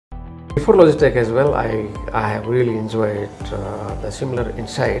Before Logitech as well, I have really enjoyed the similar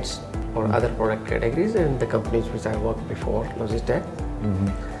insights for other product categories and the companies which I worked before Logitech.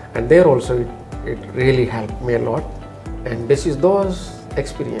 And there also it really helped me a lot. And this is those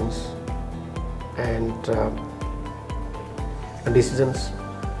experience and decisions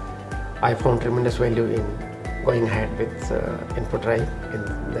I found tremendous value in going ahead with Infodrive in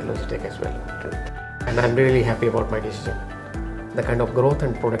the Logitech as well. And I'm really happy about my decision. The kind of growth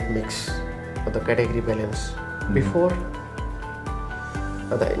and product mix for the category balance before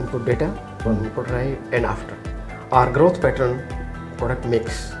the input data from Infodrive and after. Our growth pattern, product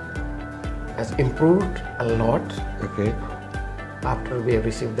mix has improved a lot after we have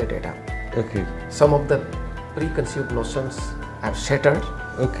received the data. Some of the preconceived notions have shattered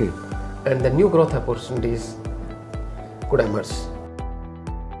and the new growth opportunities could emerge.